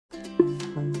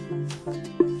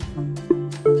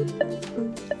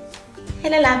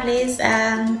Hello lovelies,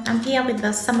 I'm here with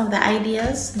some of the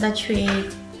ideas that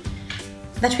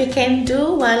we can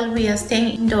do while we are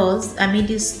staying indoors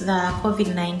amidst the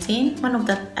COVID-19. One of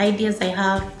the ideas I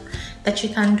have that you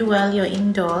can do while you're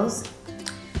indoors,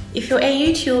 if you're a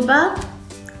YouTuber,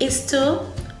 is to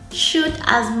shoot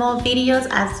as more videos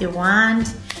as you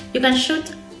want. You can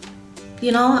shoot,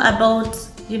 about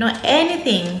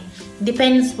anything.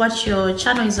 Depends what your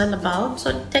channel is all about.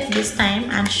 So take this time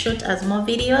and shoot as more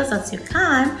videos as you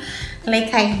can,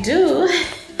 like I do.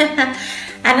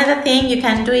 Another thing you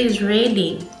can do is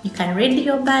reading. You can read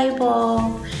your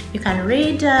Bible. You can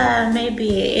read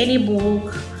maybe any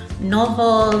book,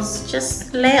 novels.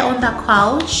 Just lay on the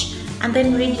couch and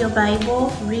then read your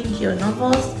Bible, read your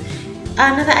novels.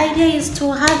 Another idea is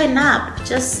to have a nap.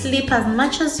 Just sleep as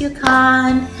much as you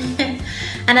can.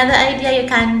 Another idea you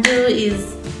can do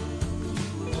is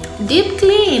deep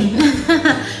clean,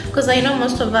 because I know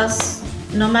most of us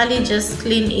normally just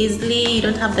clean easily. You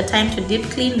don't have the time to deep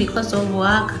clean because of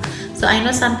work. So I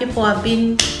know some people have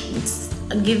been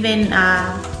given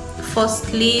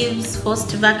forced leaves,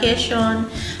 forced vacation,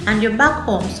 and you're back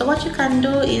home. So what you can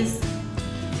do is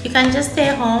you can just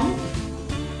stay home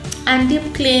and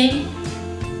deep clean,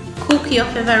 cook your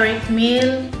favorite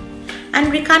meal,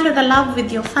 and rekindle the love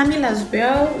with your family as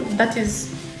well. That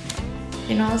is,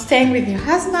 staying with your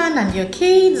husband and your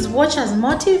kids. Watch as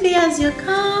more TV as you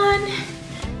can.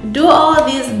 Do all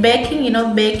this baking.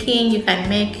 Baking, you can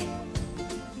make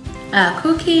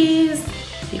cookies,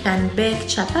 you can bake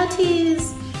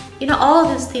chapatis. All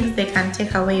these things, they can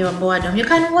take away your boredom. You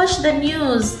can watch the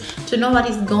news to know what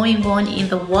is going on in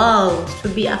the world, to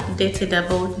be updated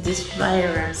about this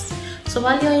virus. So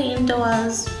while you're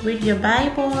indoors, read your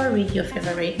Bible, read your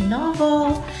favorite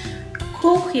novel,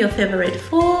 cook your favorite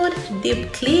food,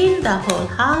 deep clean the whole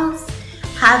house,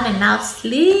 have enough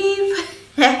sleep.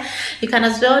 You can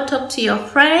as well talk to your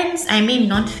friends. I mean,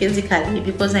 not physically,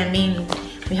 because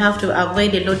we have to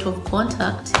avoid a lot of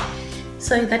contact.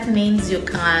 So that means you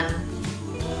can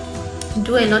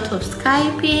do a lot of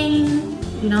Skyping,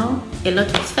 a lot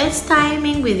of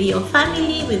FaceTiming with your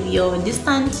family, with your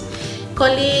distant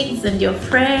colleagues and your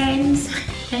friends.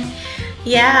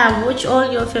 Yeah, watch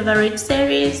all your favorite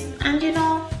series, and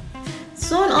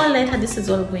soon or later this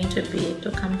is all going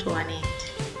to come to an end.